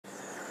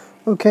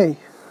Okay,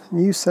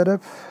 new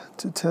setup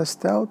to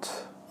test out.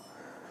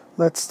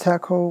 Let's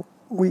tackle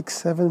week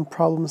 7,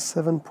 problem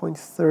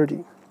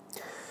 7.30.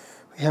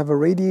 We have a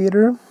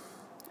radiator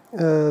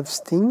of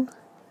steam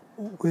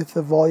with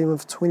a volume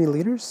of 20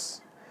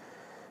 liters,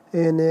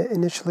 and it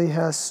initially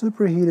has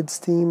superheated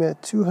steam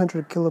at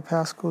 200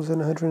 kilopascals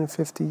and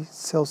 150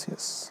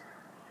 Celsius.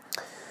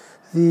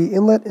 The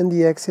inlet and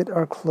the exit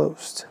are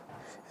closed,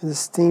 and the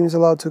steam is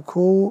allowed to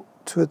cool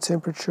to a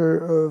temperature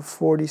of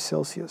 40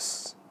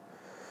 Celsius.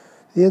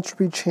 The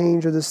entropy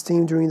change of the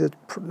steam during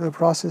the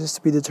process is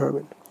to be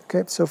determined.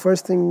 Okay, so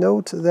first thing,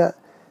 note that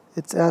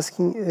it's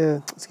asking,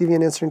 it's giving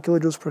an answer in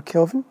kilojoules per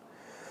Kelvin.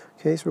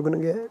 Okay, so we're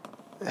going to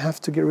have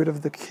to get rid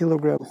of the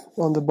kilogram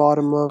on the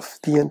bottom of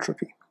the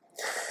entropy.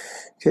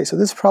 Okay, so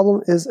this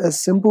problem is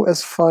as simple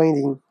as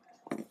finding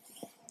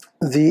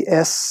the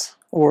S,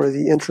 or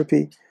the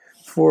entropy,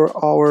 for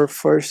our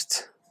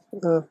first,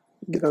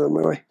 get out of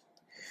my way,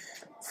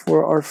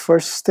 for our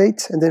first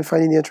state, and then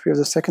finding the entropy of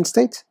the second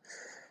state,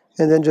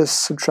 and then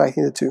just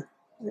subtracting the two,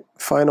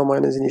 final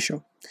minus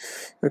initial.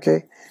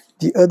 Okay,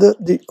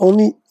 the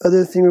only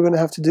other thing we're going to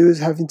have to do is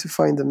having to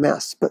find the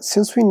mass. But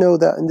since we know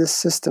that in this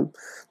system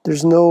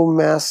there's no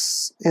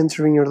mass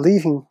entering or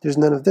leaving, there's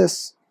none of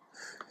this.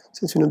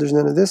 Since we know there's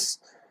none of this,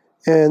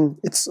 and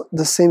it's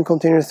the same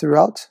container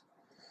throughout,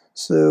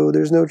 so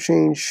there's no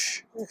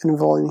change in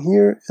volume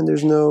here, and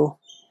there's no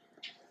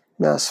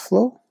mass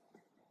flow.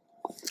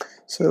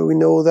 So we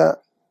know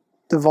that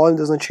the volume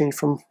does not change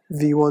from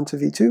V1 to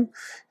V2,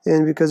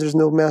 and because there's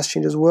no mass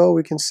change as well,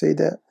 we can say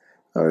that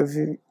our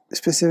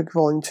specific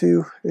volume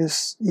 2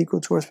 is equal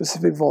to our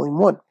specific volume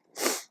 1.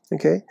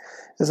 Okay,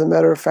 as a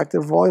matter of fact,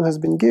 the volume has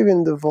been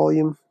given. The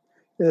volume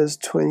is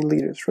 20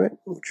 liters, right,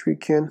 which we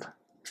can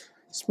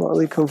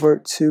smartly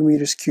convert to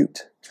meters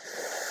cubed.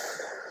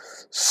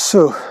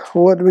 So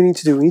what do we need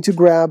to do? We need to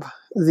grab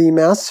the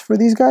mass for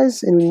these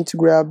guys, and we need to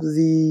grab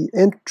the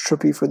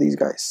entropy for these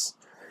guys.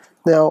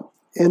 Now,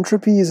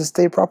 entropy is a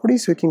state property,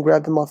 so we can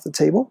grab them off the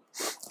table.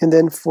 And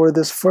then for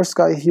this first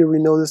guy here, we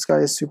know this guy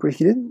is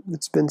superheated.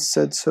 It's been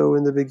said so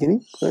in the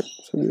beginning, right?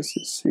 So this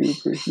is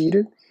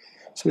superheated.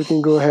 So we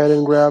can go ahead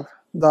and grab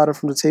data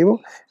from the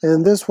table.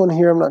 And this one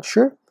here, I'm not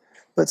sure.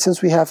 But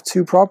since we have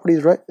two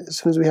properties, right? As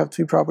soon as we have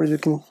two properties, we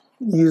can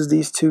use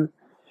these two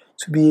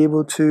to be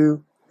able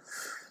to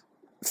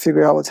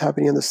figure out what's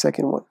happening in the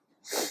second one.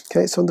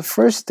 Okay, so in the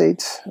first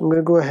state, I'm going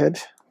to go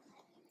ahead,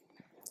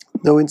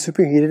 know it's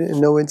superheated, and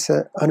know it's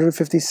at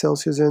 150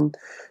 Celsius and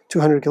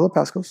 200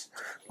 kilopascals.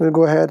 I'm going to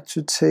go ahead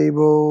to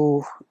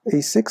table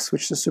A6,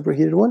 which is the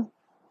superheated one.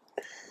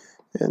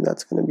 And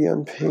that's going to be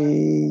on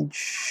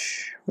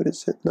page, what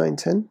is it,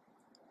 910.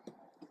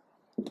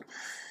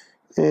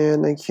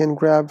 And I can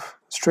grab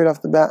straight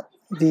off the bat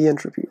the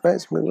entropy, right?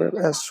 So I'm going to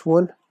grab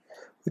S1,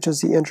 which is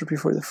the entropy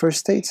for the first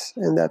state,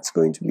 and that's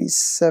going to be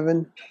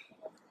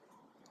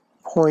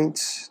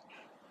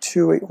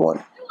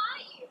 7.281.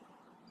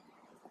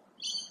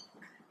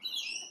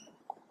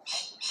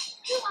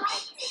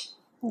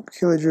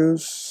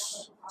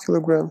 Kilojoules,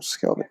 kilograms,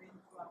 Kelvin.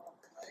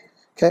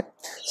 Okay,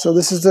 so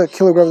this is the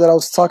kilogram that I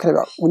was talking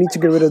about. We need to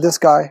get rid of this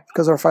guy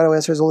because our final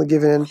answer is only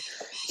given in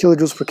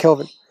kilojoules per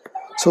Kelvin.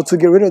 So to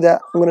get rid of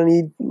that, I'm going to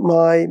need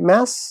my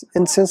mass,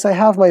 and since I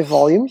have my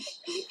volume,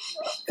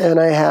 and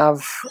I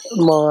have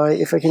my,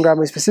 if I can grab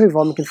my specific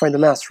volume, I can find the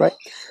mass, right?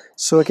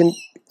 So I can,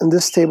 in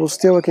this table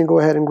still, I can go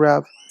ahead and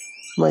grab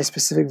my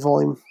specific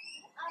volume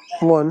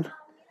 1,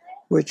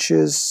 which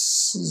is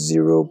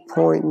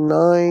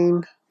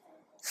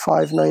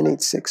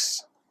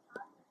 0.95986.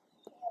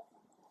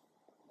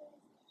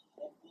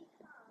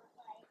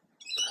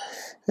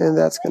 And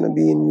that's going to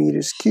be in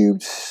meters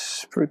cubed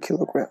per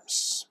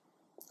kilograms.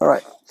 All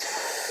right.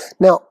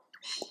 Now,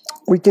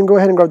 we can go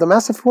ahead and grab the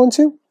mass if we want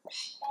to,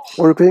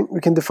 or we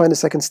can define the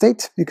second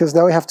state, because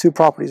now we have two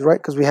properties, right?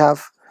 Because we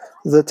have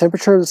the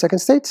temperature of the second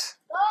state,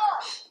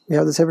 we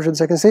have the temperature of the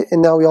second state,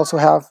 and now we also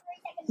have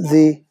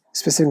the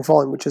specific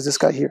volume, which is this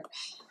guy here,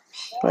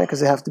 right?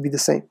 Because they have to be the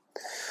same.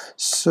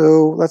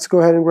 So let's go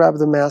ahead and grab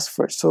the mass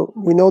first. So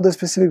we know the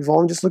specific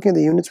volume. Just looking at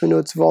the units, we know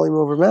it's volume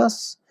over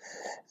mass.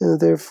 And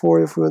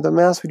therefore, if we want the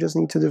mass, we just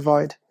need to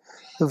divide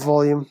the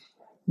volume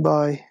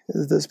by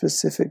the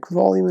specific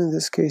volume. In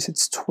this case,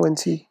 it's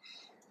 20.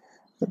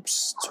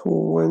 Oops,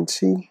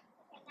 20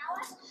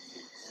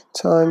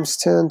 times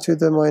 10 to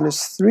the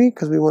minus 3,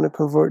 because we want to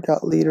convert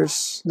that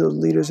those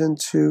liters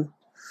into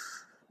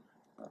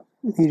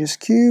meters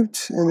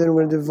cubed. And then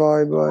we're going to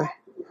divide by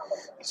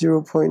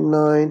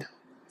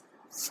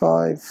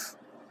 0.95.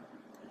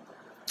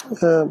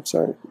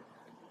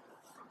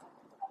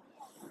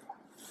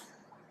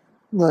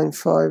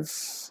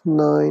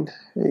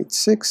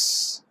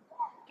 95986,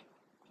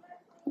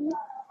 and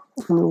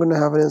we're going to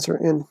have an answer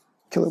in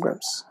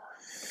kilograms.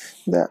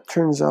 That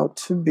turns out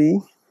to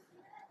be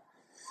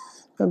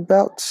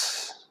about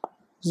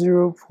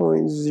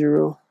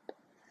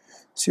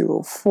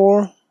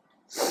 0.0204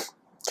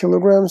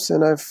 kilograms,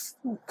 and I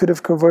could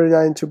have converted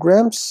that into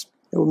grams.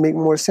 It would make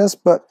more sense,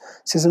 but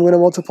since I'm going to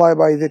multiply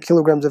by the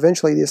kilograms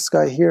eventually, this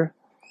guy here,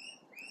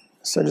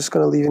 So I'm just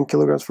going to leave in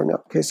kilograms for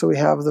now. Okay, so we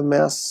have the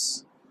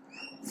mass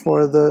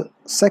for the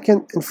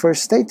second and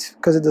first state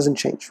because it doesn't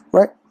change,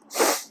 right?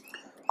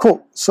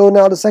 Cool. So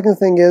now the second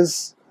thing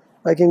is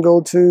I can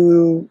go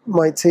to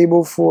my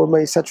table for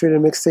my saturated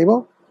mix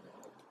table.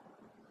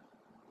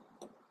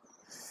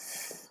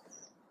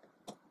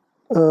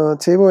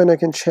 And I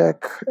can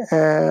check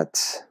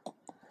at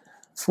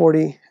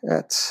 40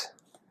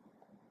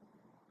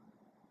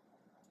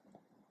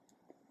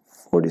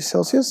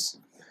 Celsius.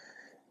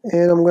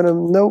 And I'm going to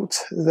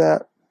note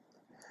that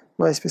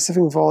my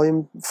specific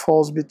volume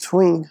falls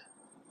between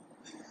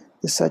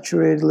the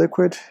saturated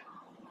liquid.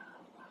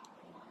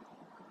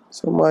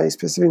 So my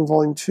specific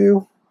volume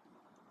 2,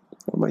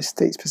 or my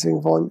state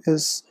specific volume,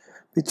 is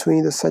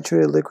between the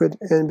saturated liquid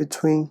and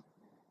between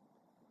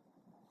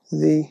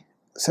the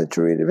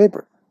saturated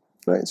vapor.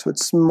 Right? So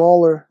it's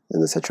smaller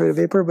than the saturated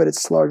vapor, but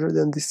it's larger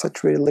than the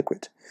saturated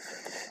liquid.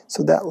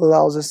 So that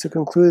allows us to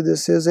conclude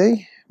this is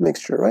a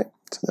mixture, right?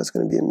 So that's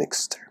going to be a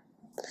mixture.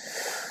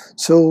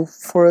 So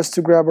for us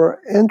to grab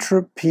our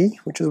entropy,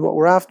 which is what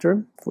we're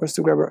after, for us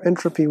to grab our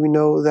entropy, we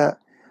know that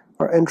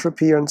our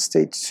entropy on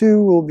state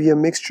 2 will be a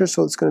mixture,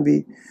 so it's going to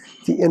be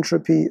the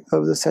entropy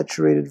of the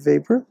saturated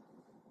vapor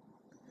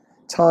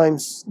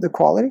times the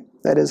quality,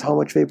 that is how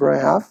much vapor I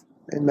have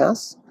in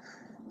mass,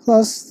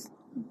 plus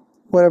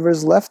whatever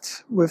is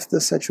left with the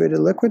saturated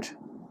liquid,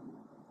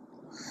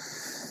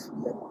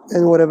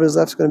 and whatever is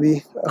left is going to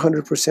be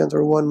 100%,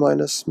 or 1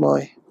 minus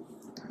my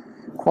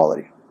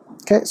quality.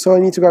 Okay, so I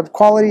need to grab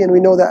quality, and we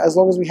know that as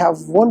long as we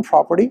have one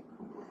property,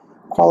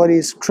 quality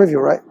is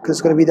trivial, right? Because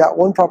it's going to be that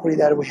one property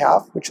that we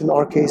have, which in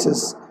our case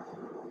is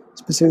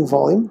specific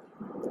volume,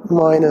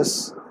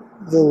 minus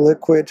the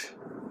liquid,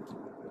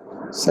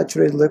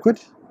 saturated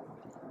liquid,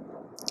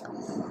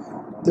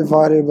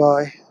 divided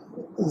by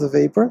the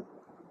vapor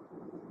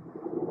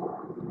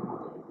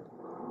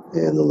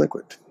and the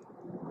liquid.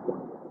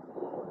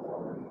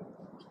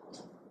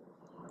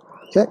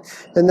 Okay,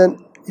 and then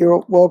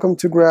you're welcome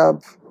to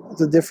grab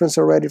the difference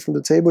already from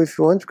the table if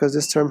you want, because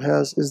this term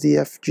is the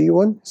FG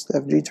one, it's the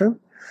FG term,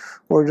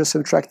 or just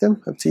subtract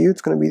them, up to you,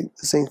 it's going to be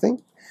the same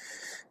thing.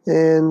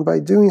 And by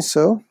doing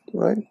so,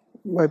 right,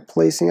 by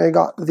placing, I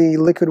got the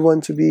liquid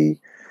one to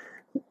be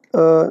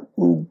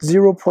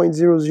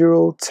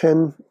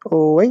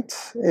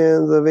 0.001008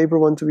 and the vapor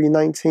one to be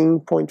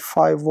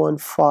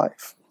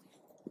 19.515,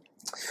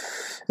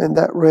 and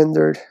that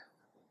rendered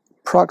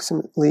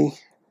approximately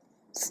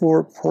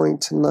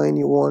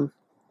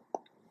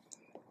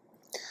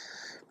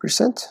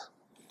 4.91%.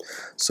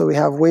 So we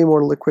have way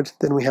more liquid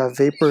than we have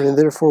vapor, and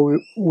therefore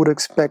we would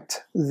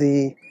expect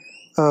the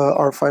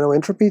our final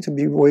entropy to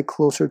be way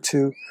closer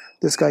to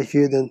this guy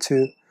here than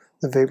to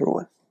the vapor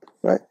one,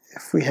 right?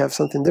 If we have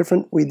something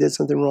different, we did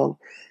something wrong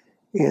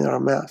in our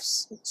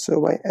maths. So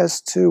my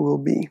S2 will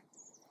be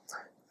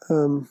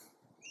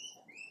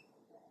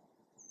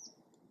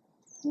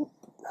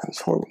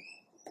that's horrible.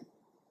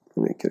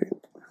 Make it.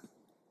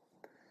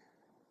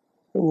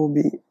 It will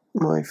be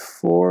my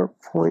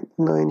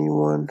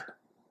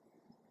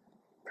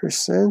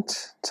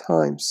 4.91%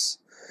 times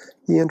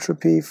the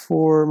entropy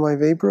for my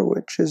vapor,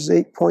 which is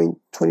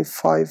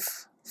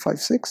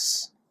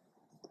 8.2556,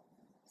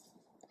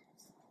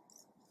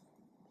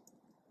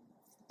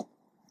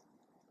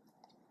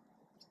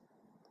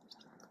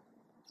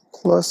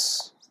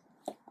 plus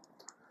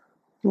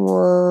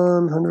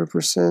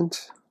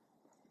 100%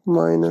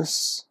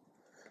 minus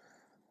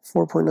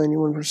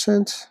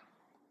 4.91%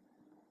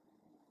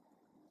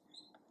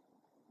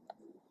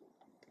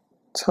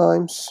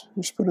 times,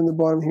 just put in the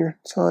bottom here,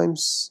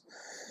 times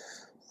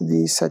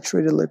the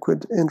saturated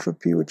liquid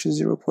entropy, which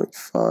is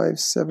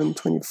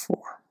 0.5724.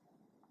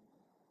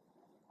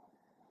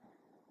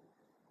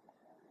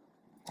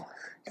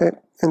 Okay,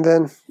 and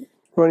then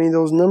running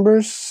those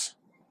numbers,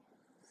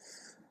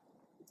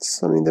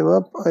 summing them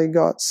up, I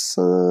got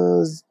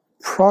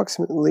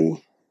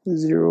approximately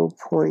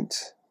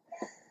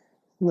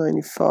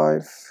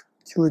 0.95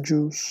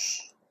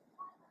 kilojoules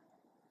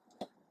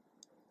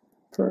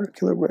per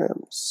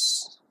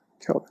kilograms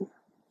Kelvin.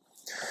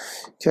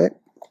 Okay,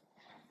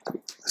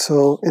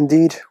 so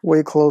indeed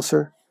way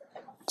closer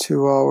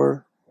to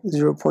our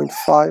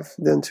 0.5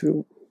 than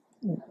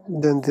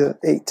the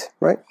 8,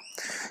 right?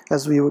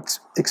 As we would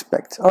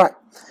expect. All right,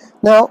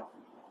 now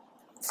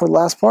for the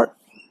last part,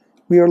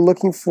 we are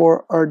looking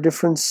for our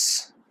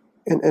difference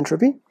in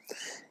entropy,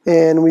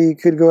 and we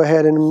could go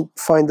ahead and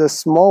find the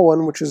small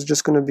one, which is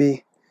just going to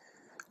be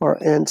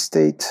our end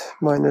state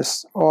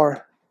minus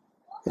our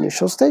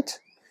initial state.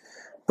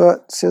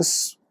 But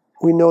since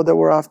we know that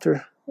we're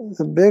after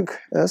the big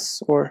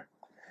S, or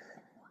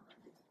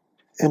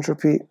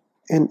entropy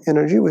in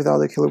energy without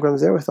the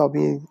kilograms there, without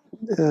being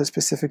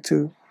specific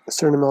to a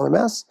certain amount of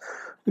mass,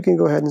 we can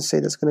go ahead and say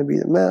that's going to be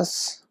the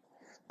mass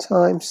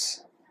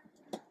times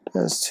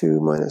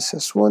S2 minus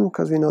S1,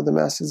 because we know the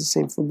mass is the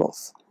same for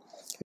both.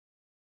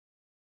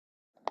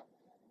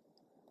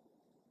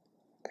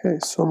 Okay,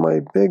 so my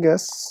big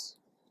S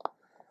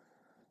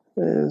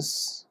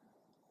is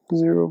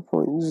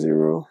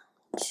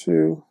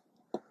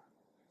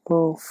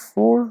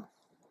 0.0204,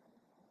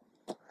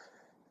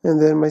 And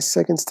then my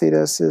second state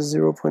S is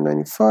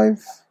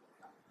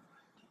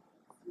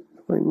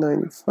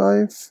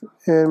 0.95,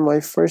 and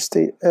my first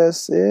state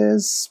S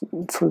is,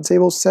 from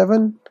table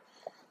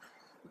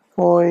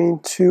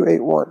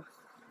 7.281.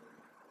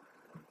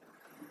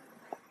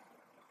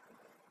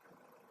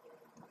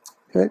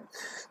 Okay,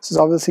 this is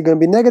obviously going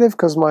to be negative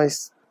because my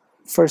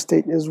first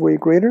state is way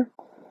greater,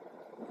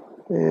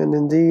 and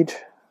indeed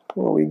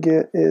what we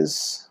get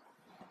is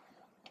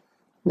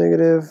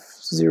negative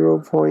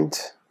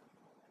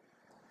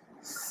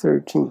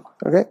 0.13.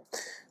 Okay,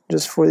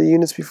 just for the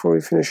units before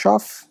we finish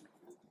off,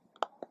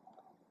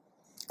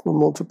 we're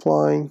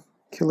multiplying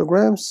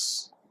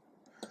kilograms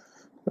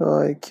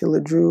by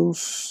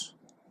kilojoules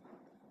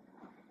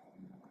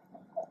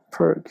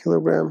per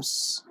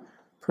kilograms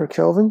per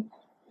Kelvin.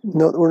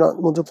 No, we're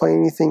not multiplying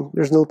anything.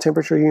 There's no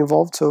temperature here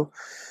involved, so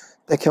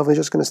that Kelvin is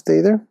just going to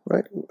stay there,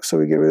 right? So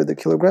we get rid of the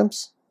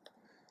kilograms,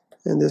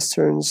 and this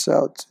turns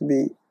out to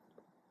be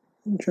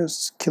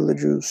just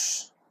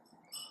kilojoules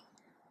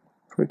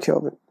per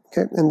Kelvin.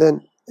 Okay, and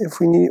then if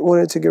we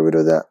wanted to get rid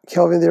of that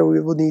Kelvin there,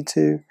 we will need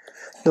to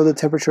know the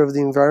temperature of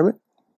the environment.